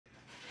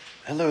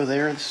Hello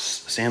there, it's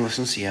Sandless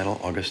in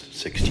Seattle, August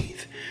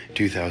 16th,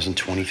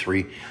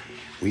 2023.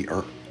 We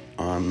are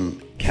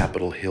on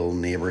Capitol Hill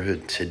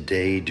neighborhood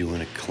today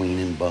doing a clean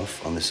and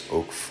buff on this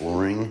oak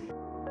flooring.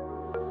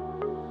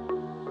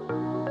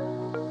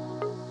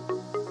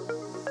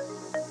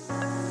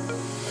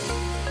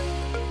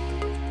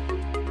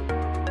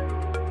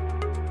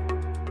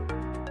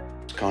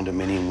 This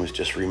condominium was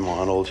just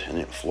remodeled and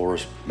the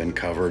floor's been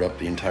covered up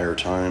the entire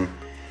time.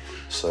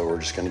 So we're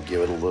just gonna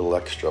give it a little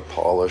extra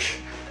polish,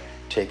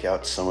 take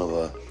out some of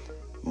the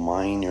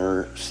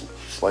minor,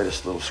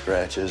 slightest little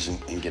scratches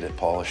and get it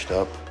polished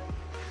up.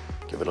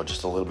 Give it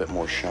just a little bit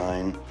more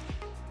shine.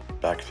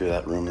 Back through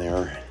that room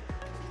there.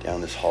 Down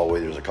this hallway,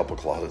 there's a couple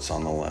closets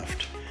on the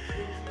left.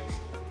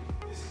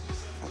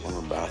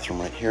 One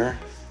bathroom right here.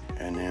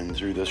 And then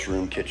through this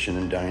room, kitchen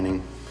and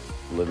dining,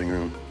 living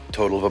room.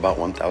 Total of about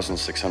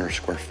 1,600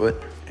 square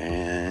foot.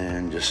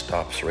 And just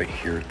stops right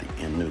here at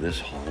the end of this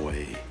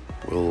hallway.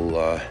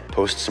 We'll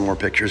post some more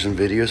pictures and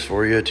videos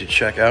for you to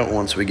check out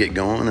once we get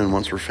going and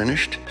once we're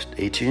finished.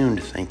 Stay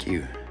tuned. Thank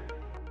you.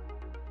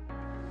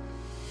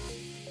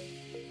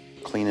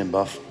 Clean and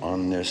buff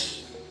on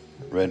this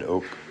red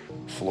oak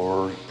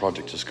floor.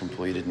 Project is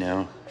completed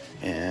now,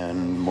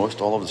 and most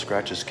all of the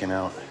scratches came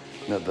out.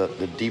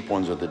 The deep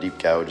ones are the deep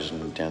gouges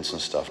and dents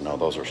and stuff. No,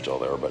 those are still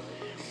there, but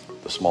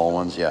the small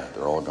ones, yeah,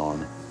 they're all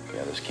gone.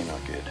 Yeah, this came out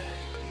good.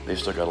 They've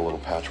still got a little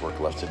patchwork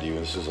left to do.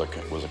 This was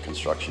a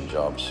construction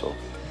job, so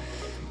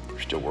we're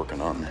still working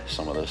on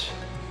some of this.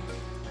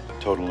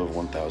 Total of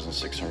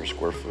 1,600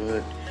 square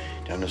foot.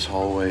 Down this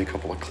hallway, a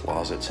couple of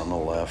closets on the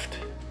left.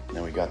 And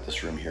then we got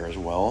this room here as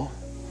well.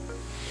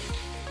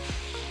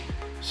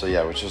 So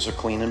yeah, which is a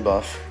clean and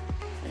buff.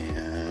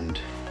 And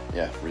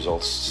yeah,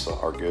 results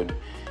are good.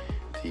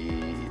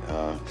 The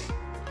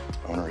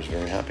owner is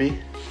very happy.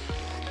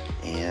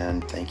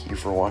 And thank you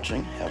for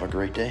watching. Have a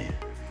great day.